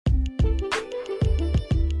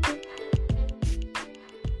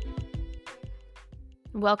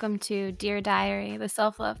Welcome to Dear Diary, the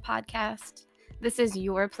self-love podcast. This is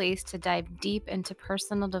your place to dive deep into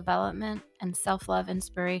personal development and self-love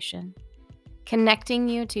inspiration, connecting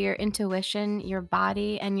you to your intuition, your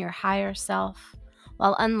body, and your higher self,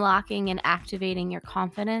 while unlocking and activating your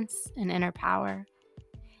confidence and inner power,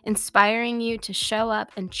 inspiring you to show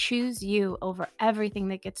up and choose you over everything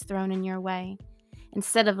that gets thrown in your way,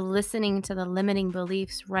 instead of listening to the limiting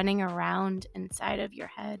beliefs running around inside of your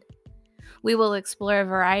head. We will explore a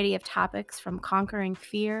variety of topics from conquering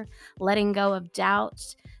fear, letting go of doubt,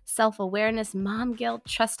 self-awareness, mom guilt,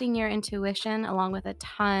 trusting your intuition, along with a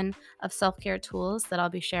ton of self-care tools that I'll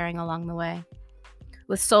be sharing along the way.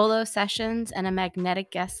 With solo sessions and a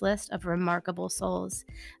magnetic guest list of remarkable souls,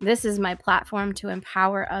 this is my platform to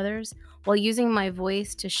empower others while using my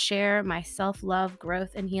voice to share my self-love,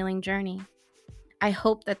 growth, and healing journey. I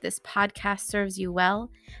hope that this podcast serves you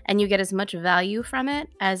well and you get as much value from it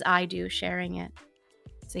as I do sharing it.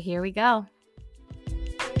 So here we go.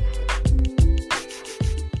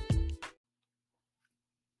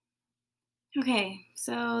 Okay,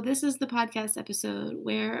 so this is the podcast episode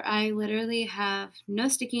where I literally have no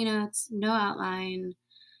sticky notes, no outline,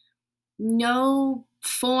 no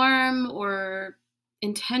form or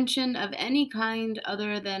intention of any kind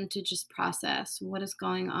other than to just process what is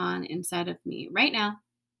going on inside of me right now.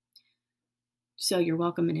 So you're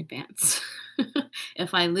welcome in advance.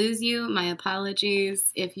 If I lose you, my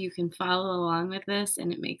apologies. If you can follow along with this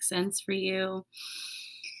and it makes sense for you,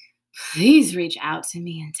 please reach out to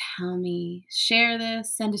me and tell me. Share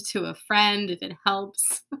this, send it to a friend if it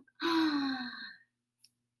helps.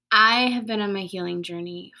 I have been on my healing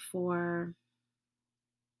journey for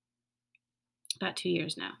about 2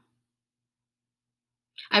 years now.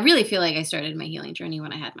 I really feel like I started my healing journey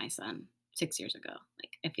when I had my son 6 years ago.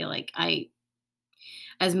 I feel like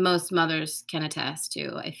as most mothers can attest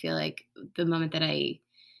to, I feel like the moment that I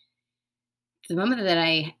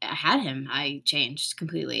had him, I changed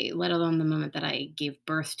completely, let alone the moment that I gave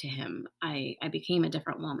birth to him. I became a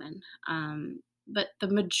different woman. But the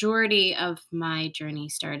majority of my journey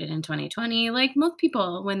started in 2020, like most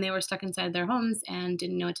people, when they were stuck inside their homes and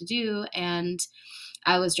didn't know what to do. And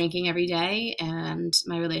I was drinking every day, and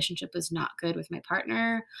my relationship was not good with my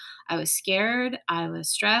partner. I was scared. I was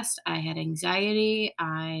stressed. I had anxiety.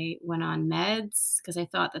 I went on meds because I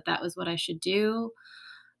thought that was what I should do.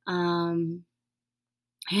 I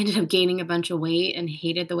ended up gaining a bunch of weight and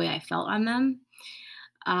hated the way I felt on them.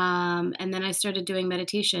 And then I started doing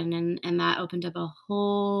meditation, and that opened up a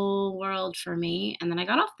whole world for me. And then I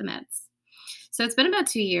got off the meds. So it's been about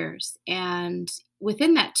 2 years. And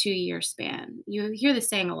within that 2-year span, you hear this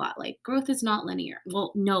saying a lot, like growth is not linear.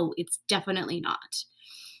 Well, no, it's definitely not.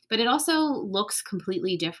 But it also looks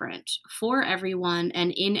completely different for everyone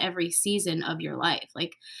and in every season of your life.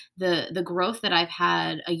 Like the growth that I've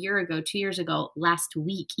had a year ago, 2 years ago, last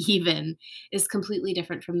week even, is completely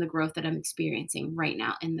different from the growth that I'm experiencing right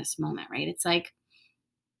now in this moment, right? It's like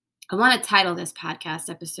I want to title this podcast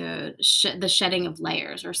episode The Shedding of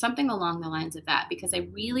Layers or something along the lines of that, because I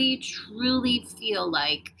really, truly feel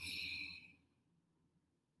like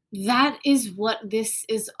that is what this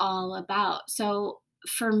is all about. So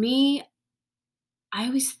for me, I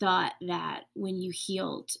always thought that when you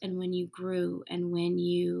healed and when you grew and when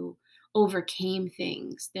you overcame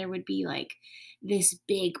things, there would be like this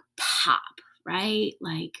big pop, right?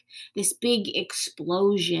 Like this big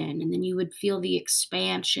explosion. And then you would feel the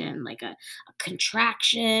expansion, like a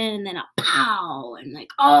contraction, and then a pow, and like,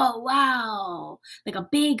 oh, wow, like a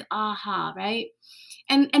big aha, right?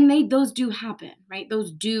 And those do happen, right?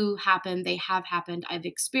 Those do happen. They have happened. I've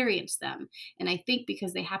experienced them. And I think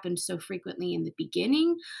because they happened so frequently in the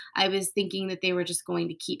beginning, I was thinking that they were just going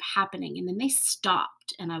to keep happening. And then they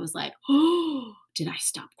stopped. And I was like, oh, did I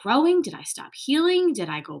stop growing? Did I stop healing? Did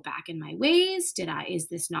I go back in my ways? Is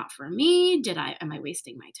this not for me? Am I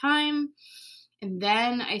wasting my time? And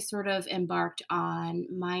then I sort of embarked on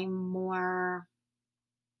my more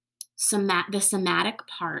the somatic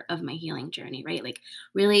part of my healing journey, right? Like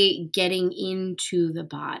really getting into the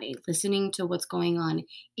body, listening to what's going on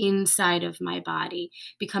inside of my body,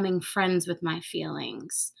 becoming friends with my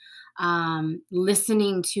feelings,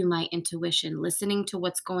 listening to my intuition, listening to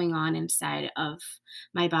what's going on inside of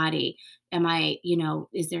my body.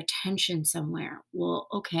 Is there tension somewhere? Well,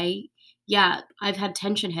 okay. Yeah, I've had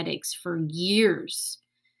tension headaches for years.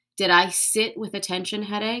 Did I sit with a tension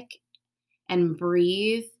headache and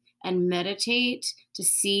breathe and meditate to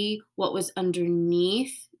see what was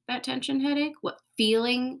underneath that tension headache, what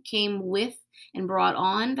feeling came with and brought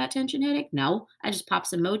on that tension headache? No, I just popped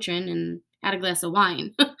some Motrin and had a glass of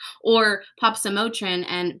wine, or popped some Motrin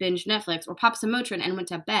and binged Netflix, or popped some Motrin and went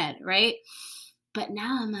to bed, right? But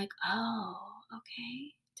now I'm like, "Oh,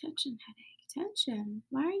 okay. Tension headache. Tension.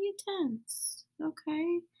 Why are you tense?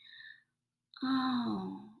 Okay.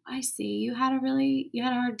 Oh, I see. You had a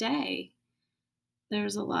hard day.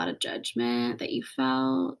 There's a lot of judgment that you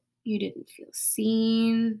felt. You didn't feel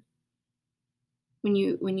seen. When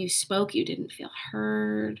you spoke, you didn't feel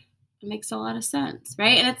heard. It makes a lot of sense,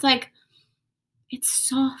 right?" And it's like it's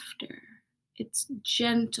softer. It's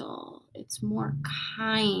gentle. It's more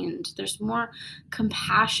kind. There's more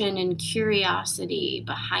compassion and curiosity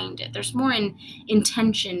behind it. There's more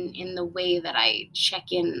intention in the way that I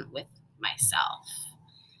check in with myself.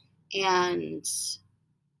 And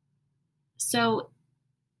so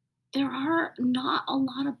there are not a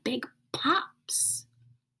lot of big pops.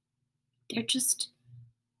 They're just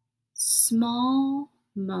small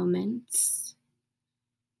moments.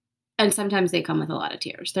 And sometimes they come with a lot of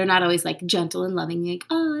tears. They're not always like gentle and loving, like,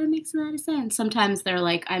 oh, it makes a lot of sense. Sometimes they're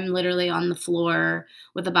like, I'm literally on the floor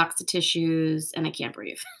with a box of tissues and I can't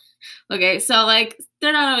breathe. Okay. So, like,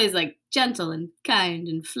 they're not always like gentle and kind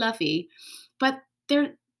and fluffy, but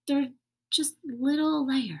they're just little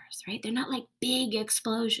layers, right? They're not like big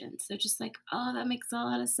explosions. They're just like, oh, that makes a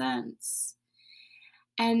lot of sense.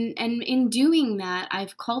 And in doing that,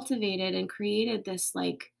 I've cultivated and created this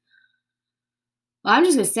like, well, I'm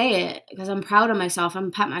just gonna say it because I'm proud of myself.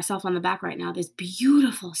 I'm patting myself on the back right now. This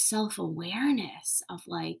beautiful self-awareness of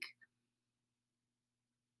like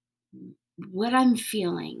what I'm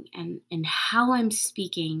feeling and how I'm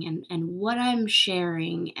speaking and what I'm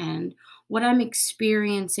sharing and what I'm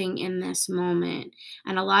experiencing in this moment.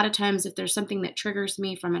 And a lot of times if there's something that triggers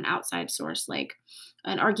me from an outside source, like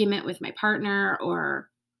an argument with my partner or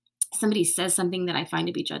somebody says something that I find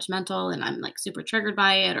to be judgmental and I'm like super triggered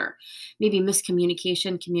by it, or maybe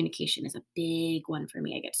miscommunication. Communication is a big one for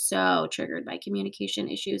me. I get so triggered by communication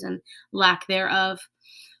issues and lack thereof.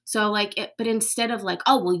 So like it, but instead of like,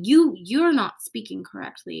 oh well, you're not speaking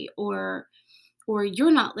correctly or you're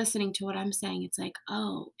not listening to what I'm saying, it's like,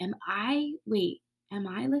 oh, am I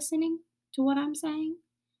listening to what I'm saying?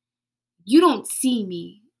 You don't see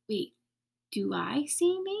me. Wait, do I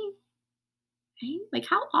see me? Right? Like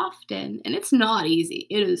how often? And it's not easy.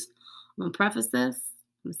 It is. I'm gonna preface this.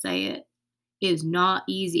 I'm gonna say it. It is not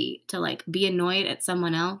easy to like be annoyed at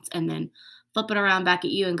someone else and then flip it around back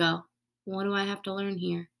at you and go, what do I have to learn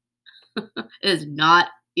here? It is not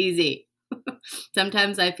easy.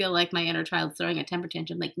 Sometimes I feel like my inner child's throwing a temper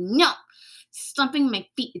tantrum, like, no, stomping my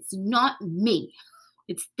feet. It's not me.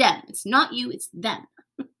 It's them. It's not you. It's them.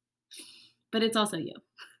 But it's also you.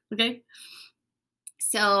 Okay.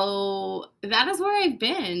 So that is where I've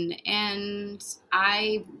been. And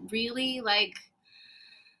I really like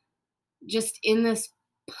just in this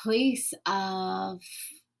place of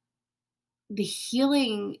the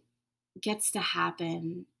healing gets to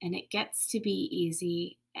happen and it gets to be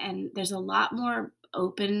easy. And there's a lot more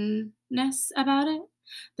openness about it.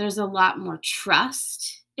 There's a lot more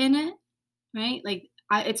trust in it, right? Like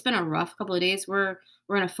it's been a rough couple of days. We're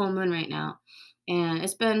in a full moon right now. And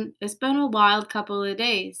it's been a wild couple of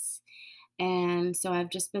days. And so I've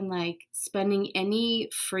just been like spending any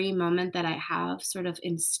free moment that I have sort of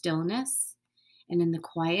in stillness and in the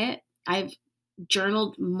quiet. I've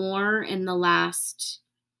journaled more in the last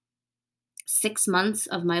 6 months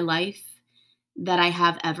of my life that I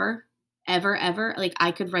have ever. Like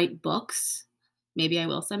I could write books. Maybe I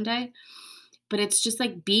will someday. But it's just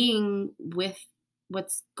like being with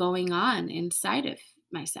what's going on inside of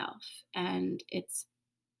myself. And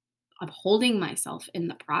I'm holding myself in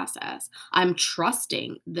the process. I'm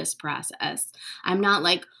trusting this process. I'm not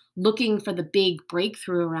like looking for the big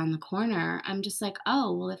breakthrough around the corner. I'm just like,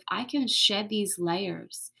 oh, well, if I can shed these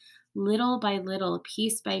layers little by little,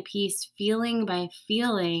 piece by piece, feeling by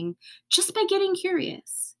feeling, just by getting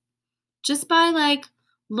curious, just by like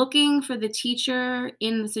looking for the teacher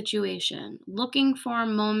in the situation, looking for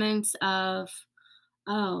moments of,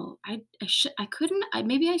 oh, I couldn't,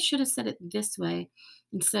 maybe I should have said it this way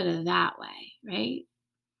instead of that way, right?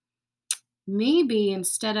 Maybe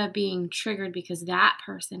instead of being triggered because that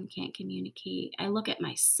person can't communicate, I look at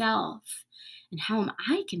myself and how am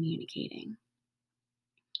I communicating?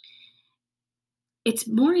 It's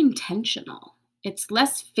more intentional. It's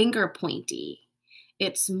less finger pointy.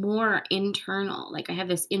 It's more internal. Like I have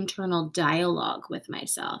this internal dialogue with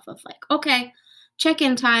myself of like, okay,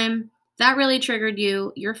 check-in time. That really triggered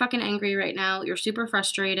you. You're fucking angry right now. You're super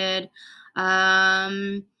frustrated.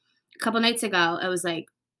 A couple nights ago, I was like,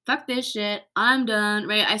 fuck this shit. I'm done.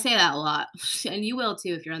 Right? I say that a lot. And you will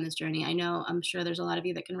too if you're on this journey. I know, I'm sure there's a lot of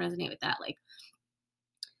you that can resonate with that. Like,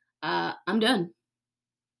 I'm done.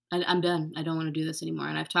 I'm done. I don't want to do this anymore.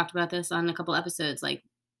 And I've talked about this on a couple episodes. Like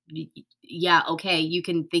yeah, okay, you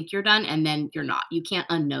can think you're done and then you're not. You can't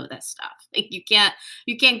unknow this stuff. Like you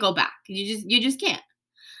can't go back. You just can't.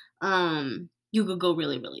 You could go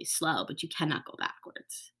really, really slow, but you cannot go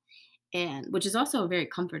backwards. And which is also a very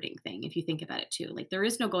comforting thing if you think about it too. Like there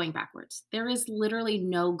is no going backwards. There is literally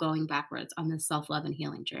no going backwards on this self-love and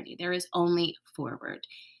healing journey. There is only forward.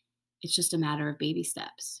 It's just a matter of baby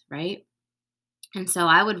steps, right? And so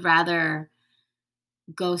I would rather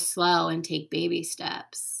go slow and take baby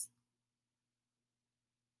steps,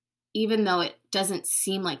 even though it doesn't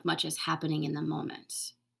seem like much is happening in the moment.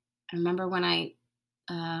 I remember when I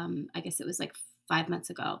guess it was like 5 months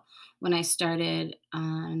ago, when I started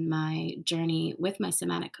on my journey with my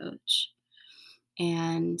somatic coach.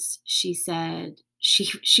 And she said,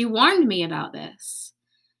 she warned me about this.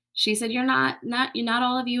 She said, you're not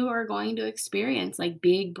all of you are going to experience like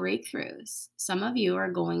big breakthroughs. Some of you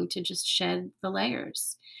are going to just shed the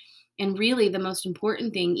layers. And really, the most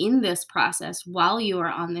important thing in this process while you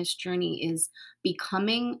are on this journey is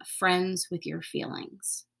becoming friends with your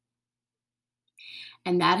feelings.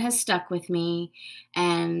 And that has stuck with me.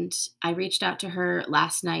 And I reached out to her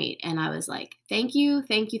last night and I was like, thank you,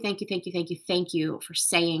 thank you, thank you, thank you, thank you, thank you for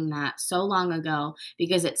saying that so long ago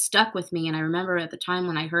because it stuck with me. And I remember at the time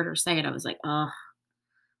when I heard her say it, I was like, oh,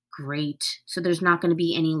 great. So there's not going to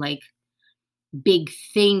be any like big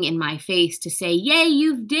thing in my face to say, yay,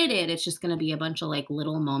 you did it. It's just going to be a bunch of like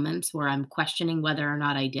little moments where I'm questioning whether or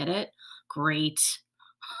not I did it. Great.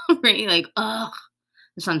 Right? Like, oh,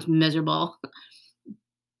 this sounds miserable.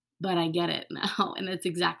 But I get it now. And that's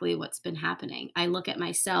exactly what's been happening. I look at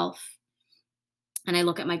myself and I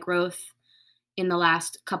look at my growth in the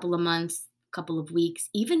last couple of months, couple of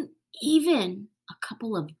weeks, even a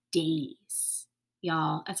couple of days.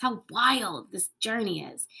 Y'all, that's how wild this journey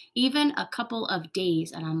is. Even a couple of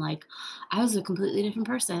days and I'm like, I was a completely different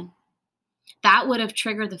person. That would have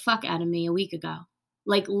triggered the fuck out of me a week ago.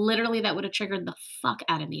 Like literally that would have triggered the fuck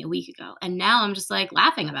out of me a week ago. And now I'm just like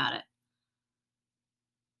laughing about it.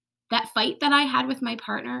 That fight that I had with my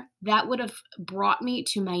partner, that would have brought me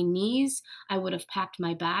to my knees. I would have packed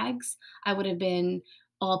my bags. I would have been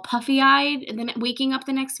all puffy-eyed and then waking up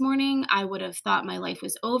the next morning. I would have thought my life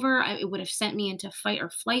was over. It would have sent me into fight or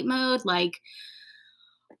flight mode. Like,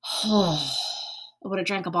 oh, I would have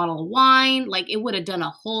drank a bottle of wine. Like, it would have done a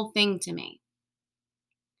whole thing to me.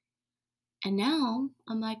 And now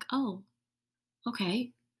I'm like, oh,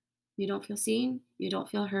 okay. You don't feel seen. You don't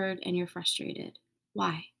feel heard. And you're frustrated.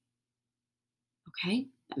 Why? Okay,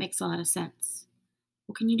 that makes a lot of sense.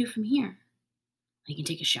 What can you do from here? You can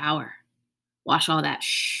take a shower, wash all that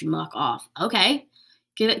schmuck off. Okay,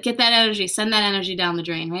 get that energy, send that energy down the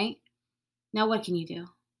drain, right? Now what can you do?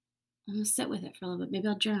 I'm gonna sit with it for a little bit. Maybe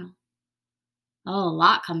I'll journal. Oh, a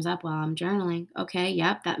lot comes up while I'm journaling. Okay,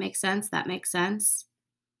 yep, that makes sense. That makes sense.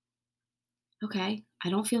 Okay, I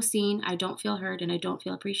don't feel seen, I don't feel heard, and I don't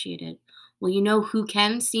feel appreciated. Well, you know who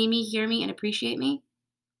can see me, hear me, and appreciate me?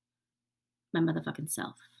 My motherfucking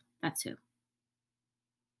self. That's who.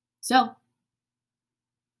 So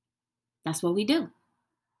that's what we do.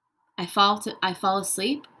 I fall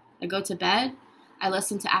asleep, I go to bed, I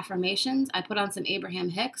listen to affirmations, I put on some Abraham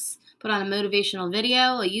Hicks, put on a motivational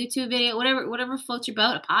video, a YouTube video, whatever floats your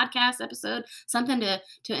boat, a podcast episode, something to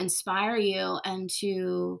inspire you and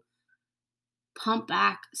to pump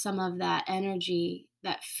back some of that energy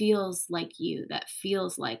that feels like you, that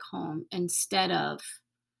feels like home, instead of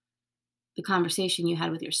the conversation you had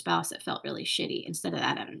with your spouse that felt really shitty, instead of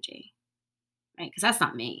that energy, right? Because that's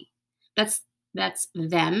not me. That's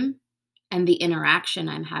them and the interaction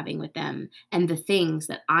I'm having with them and the things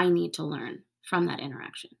that I need to learn from that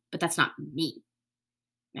interaction. But that's not me,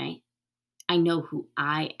 right? I know who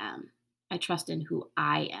I am. I trust in who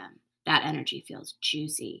I am. That energy feels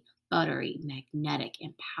juicy, buttery, magnetic,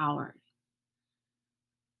 empowered,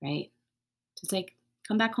 right? So it's like,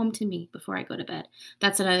 come back home to me before I go to bed.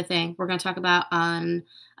 That's another thing we're going to talk about on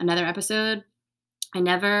another episode.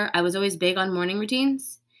 I was always big on morning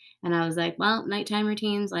routines. And I was like, well, nighttime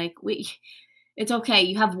routines, like it's okay.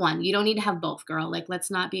 You have one. You don't need to have both, girl. Like,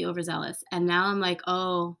 let's not be overzealous. And now I'm like,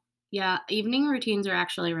 oh, yeah, evening routines are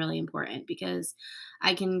actually really important because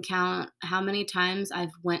I can count how many times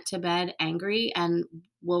I've went to bed angry and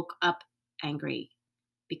woke up angry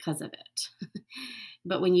because of it.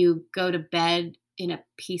 But when you go to bed in a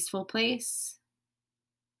peaceful place,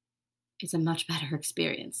 it's a much better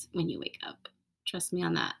experience when you wake up. Trust me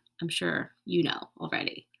on that. I'm sure you know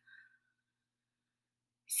already.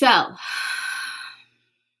 So,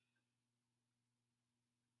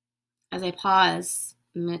 as I pause,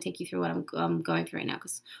 I'm going to take you through what I'm going through right now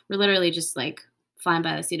because we're literally just like flying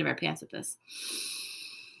by the seat of our pants with this.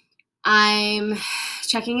 I'm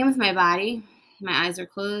checking in with my body. My eyes are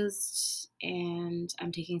closed and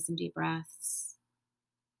I'm taking some deep breaths.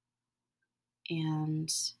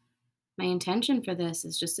 And my intention for this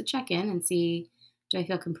is just to check in and see, do I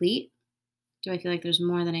feel complete? Do I feel like there's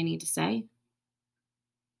more that I need to say?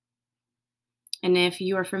 And if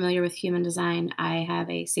you are familiar with human design, I have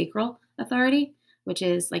a sacral authority, which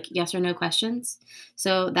is like yes or no questions.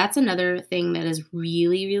 So that's another thing that has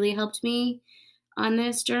really, really helped me on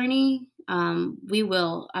this journey. I'm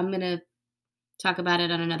going to talk about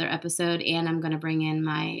it on another episode, and I'm going to bring in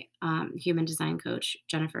my human design coach,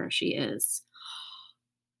 Jennifer. She is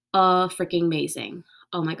freaking amazing.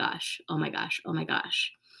 Oh my gosh. Oh my gosh. Oh my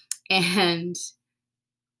gosh. And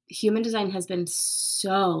human design has been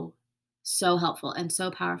so helpful and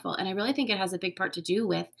so powerful. And I really think it has a big part to do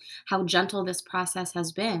with how gentle this process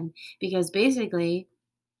has been. Because basically,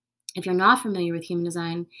 if you're not familiar with human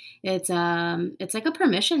design, it's like a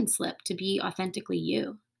permission slip to be authentically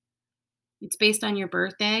you. It's based on your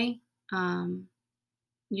birthday, um,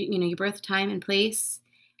 you know, your birth time and place,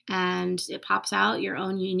 and it pops out your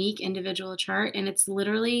own unique individual chart. And it's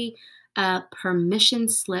literally a permission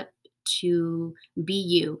slip to be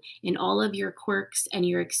you in all of your quirks and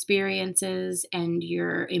your experiences and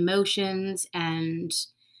your emotions and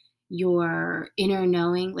your inner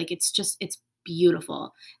knowing. Like it's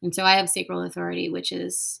beautiful. And so I have sacral authority, which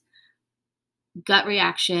is gut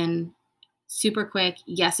reaction, super quick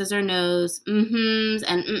yeses or nos, mm-hms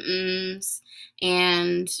and mm-ms,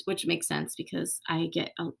 and which makes sense because I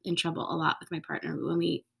get in trouble a lot with my partner when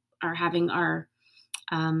we are having our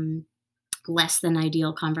um, less than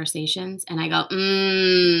ideal conversations, and I go,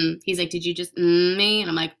 He's like, "Did you just me?" And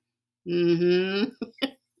I'm like, "Mm-hmm."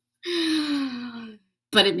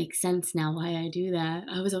 But it makes sense now why I do that.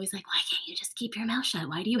 I was always like, "Why can't you just keep your mouth shut?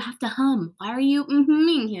 Why do you have to hum? Why are you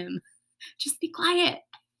mm-hming him? Just be quiet.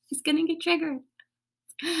 He's gonna get triggered."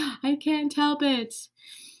 I can't help it.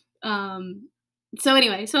 Um, so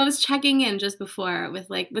anyway, so I was checking in just before with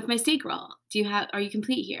my sacral. Are you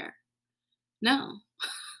complete here? No.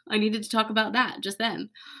 I needed to talk about that just then.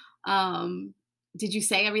 Um, did you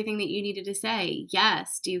say everything that you needed to say?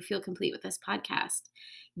 Yes. Do you feel complete with this podcast?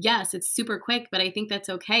 Yes, it's super quick, but I think that's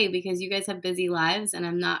okay because you guys have busy lives and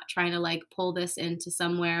I'm not trying to like pull this into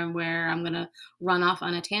somewhere where I'm going to run off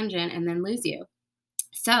on a tangent and then lose you.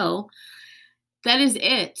 So, that is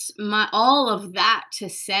it. All of that to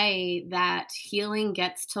say that healing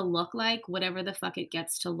gets to look like whatever the fuck it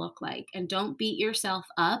gets to look like. And don't beat yourself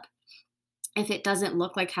up if it doesn't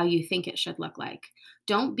look like how you think it should look like.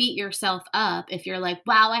 Don't beat yourself up if you're like,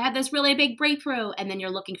 wow, I had this really big breakthrough. And then you're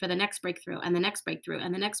looking for the next breakthrough and the next breakthrough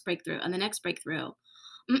and the next breakthrough and the next breakthrough.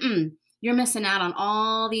 You're missing out on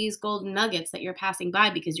all these golden nuggets that you're passing by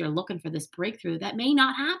because you're looking for this breakthrough that may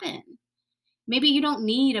not happen. Maybe you don't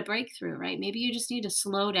need a breakthrough, right? Maybe you just need to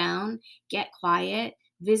slow down, get quiet,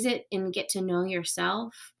 visit and get to know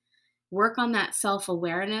yourself, work on that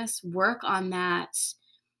self-awareness, work on that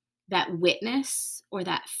witness or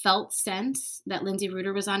that felt sense that Lindsay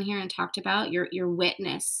Reuter was on here and talked about, your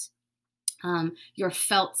witness. Your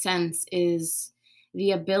felt sense is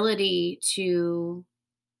the ability to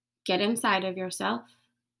get inside of yourself,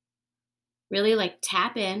 really like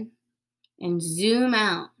tap in and zoom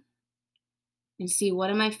out and see, what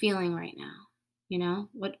am I feeling right now? You know,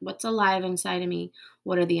 what's alive inside of me?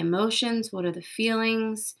 What are the emotions? What are the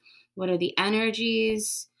feelings? What are the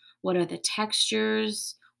energies? What are the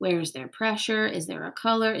textures? Where is there pressure? Is there a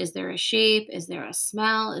color? Is there a shape? Is there a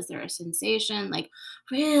smell? Is there a sensation? Like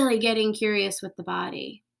really getting curious with the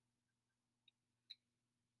body.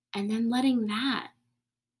 And then letting that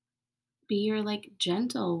be your like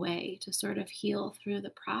gentle way to sort of heal through the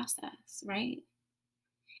process, right?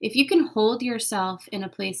 If you can hold yourself in a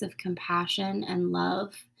place of compassion and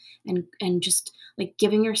love and just like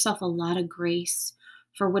giving yourself a lot of grace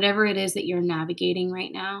for whatever it is that you're navigating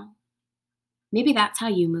right now, maybe that's how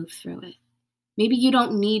you move through it. Maybe you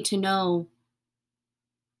don't need to know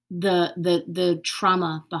the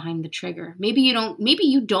trauma behind the trigger. Maybe you don't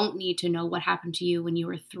need to know what happened to you when you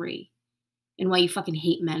were 3 and why you fucking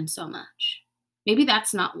hate men so much. Maybe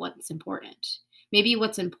that's not what's important. Maybe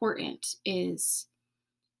what's important is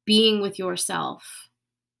being with yourself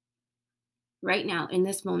right now in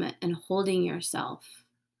this moment and holding yourself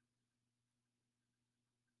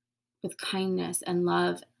with kindness and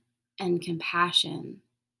love and compassion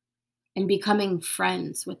and becoming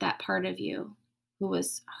friends with that part of you who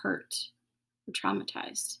was hurt or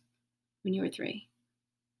traumatized when you were 3,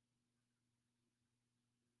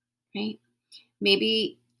 right?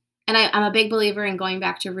 Maybe And I'm a big believer in going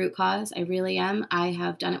back to root cause. I really am. I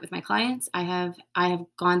have done it with my clients. I have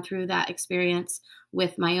gone through that experience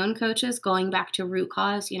with my own coaches, going back to root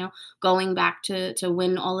cause, going back to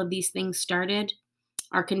when all of these things started,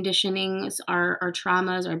 our conditionings, our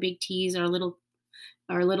traumas, our big T's, our little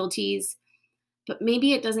T's. But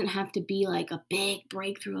maybe it doesn't have to be like a big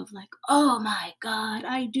breakthrough of like, oh my God,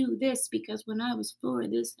 I do this because when I was 4,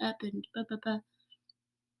 this happened. Blah, blah, blah.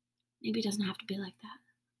 Maybe it doesn't have to be like that.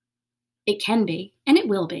 It can be, and it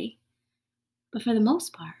will be. But for the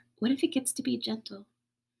most part, what if it gets to be gentle?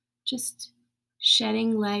 Just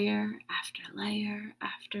shedding layer after layer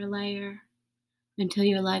after layer until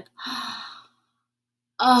you're like,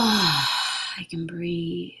 oh, I can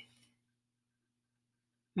breathe.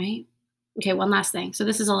 Right? Okay, one last thing. So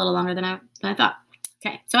this is a little longer than I thought.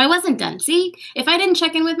 Okay, so I wasn't done. See, if I didn't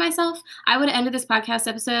check in with myself, I would have ended this podcast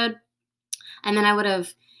episode and then I would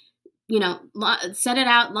have set it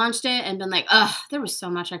out, launched it, and been like, oh, there was so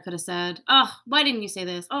much I could have said. Oh, why didn't you say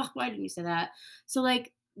this? Oh, why didn't you say that? So,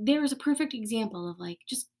 like, there is a perfect example of, like,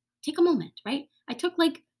 just take a moment, right? I took,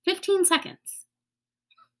 like, 15 seconds.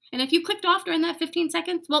 And if you clicked off during that 15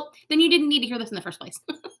 seconds, well, then you didn't need to hear this in the first place.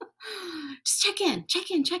 Just check in.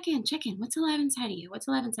 What's alive inside of you? What's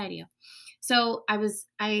alive inside of you? So,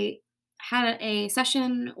 I had a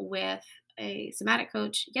session with a somatic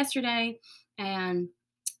coach yesterday, and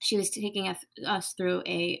she was taking us through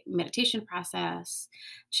a meditation process.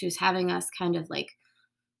 She was having us kind of like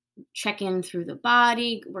check in through the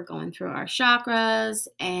body. We're going through our chakras,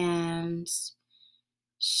 and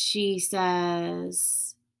she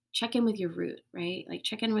says, check in with your root, right? Like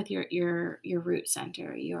check in with your root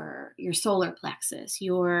center, your solar plexus,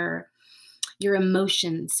 your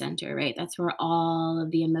emotion center, right? That's where all of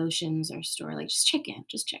the emotions are stored. Like just check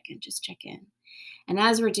in. And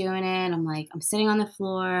as we're doing it, I'm sitting on the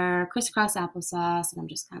floor, crisscross applesauce, and I'm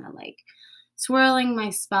just kind of like swirling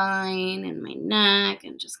my spine and my neck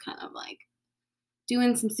and just kind of like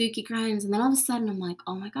doing some Suki grinds. And then all of a sudden I'm like,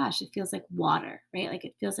 oh my gosh, it feels like water, right? Like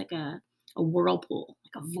it feels like a whirlpool,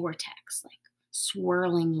 like a vortex, like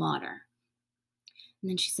swirling water. And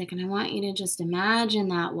then she's like, and I want you to just imagine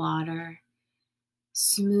that water,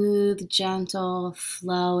 smooth, gentle,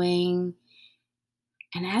 flowing.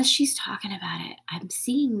 And as she's talking about it, I'm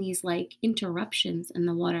seeing these like interruptions in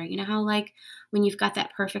the water. You know how like when you've got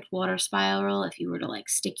that perfect water spiral, if you were to like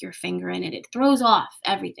stick your finger in it, it throws off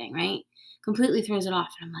everything, right? Completely throws it off.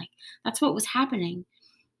 And I'm like, that's what was happening.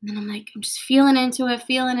 And then I'm like, I'm just feeling into it.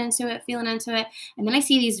 And then I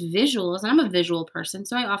see these visuals, and I'm a visual person,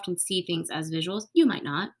 so I often see things as visuals. You might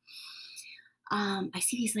not. I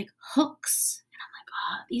see these like hooks.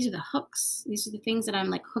 These are the hooks. These are the things that I'm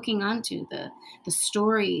like hooking onto, the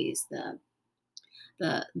stories,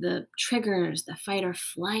 the triggers, the fight or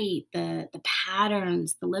flight, the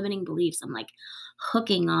patterns, the limiting beliefs. I'm like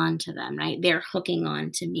hooking onto them, right? They're hooking on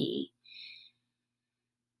to me.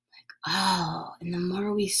 Oh, and the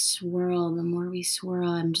more we swirl,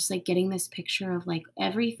 I'm just like getting this picture of like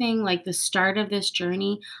everything, like the start of this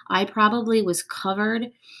journey, I probably was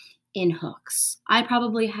covered in hooks. I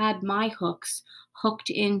probably had my hooks hooked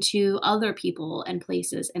into other people and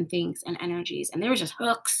places and things and energies. And there was just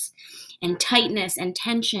hooks and tightness and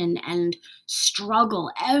tension and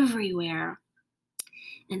struggle everywhere.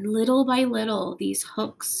 And little by little, these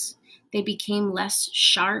hooks, they became less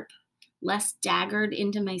sharp, less daggered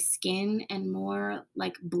into my skin and more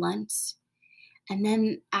like blunt. And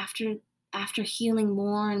then after healing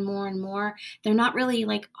more and more and more, they're not really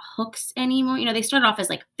like hooks anymore. They started off as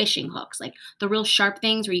like fishing hooks, like the real sharp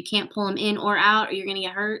things where you can't pull them in or out or you're going to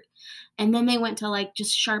get hurt. And then they went to like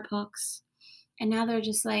just sharp hooks. And now they're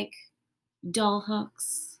just like dull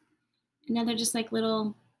hooks. And now they're just like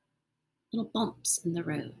little bumps in the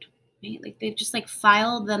road, right? Like they've just like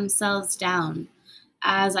filed themselves down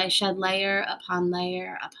as I shed layer upon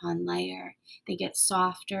layer upon layer. They get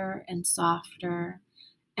softer and softer.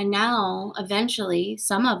 And now, eventually,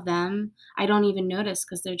 some of them I don't even notice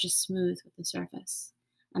because they're just smooth with the surface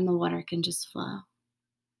and the water can just flow.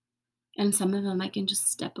 And some of them I can just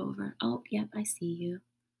step over. Oh, yep, I see you.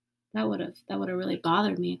 That would have really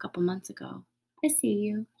bothered me a couple months ago. I see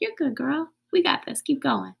you. You're good, girl. We got this. Keep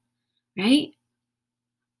going. Right?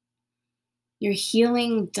 Your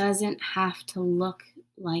healing doesn't have to look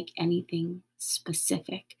like anything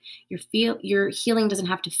specific. Your healing doesn't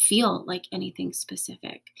have to feel like anything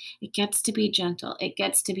specific. It gets to be gentle. It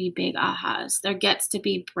gets to be big ahas. There gets to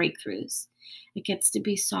be breakthroughs. It gets to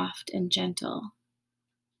be soft and gentle.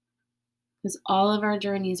 Because all of our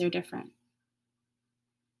journeys are different.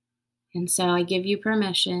 And so I give you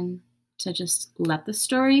permission to just let the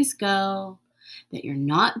stories go, that you're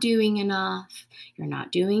not doing enough, you're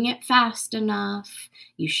not doing it fast enough,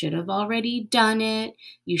 you should have already done it,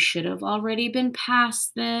 you should have already been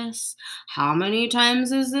past this. How many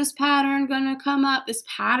times is this pattern going to come up? This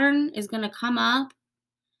pattern is going to come up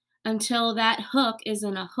until that hook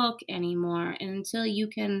isn't a hook anymore, and until you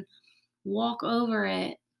can walk over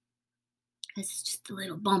it, because it's just a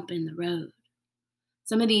little bump in the road.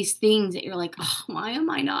 Some of these things that you're like, oh, why am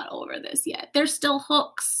I not over this yet? They're still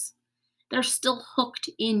hooks. They're still hooked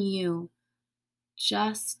in you.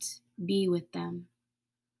 Just be with them,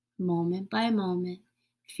 moment by moment,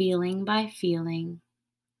 feeling by feeling,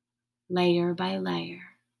 layer by layer.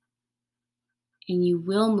 And you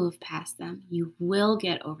will move past them. You will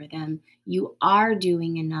get over them. You are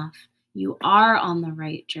doing enough. You are on the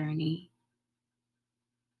right journey.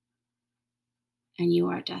 And you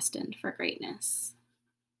are destined for greatness.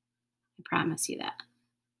 I promise you that.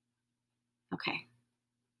 Okay.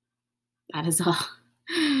 That is all.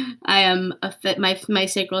 I am a fit. My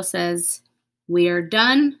sacral says, we are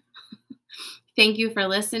done. Thank you for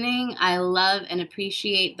listening. I love and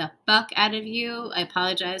appreciate the fuck out of you. I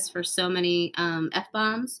apologize for so many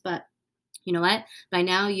F-bombs, but you know what? By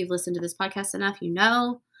now you've listened to this podcast enough. You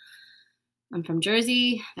know I'm from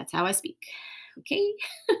Jersey. That's how I speak. Okay?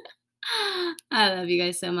 I love you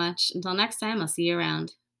guys so much. Until next time, I'll see you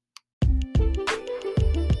around.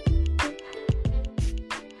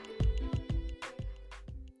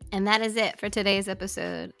 And that is it for today's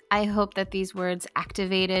episode. I hope that these words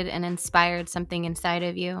activated and inspired something inside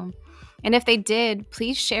of you. And if they did,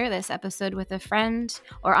 please share this episode with a friend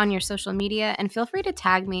or on your social media, and feel free to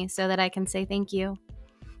tag me so that I can say thank you.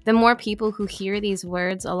 The more people who hear these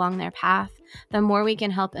words along their path, the more we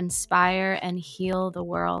can help inspire and heal the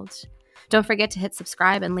world. Don't forget to hit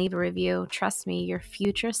subscribe and leave a review. Trust me, your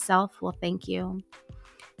future self will thank you.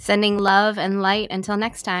 Sending love and light until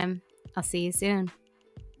next time. I'll see you soon.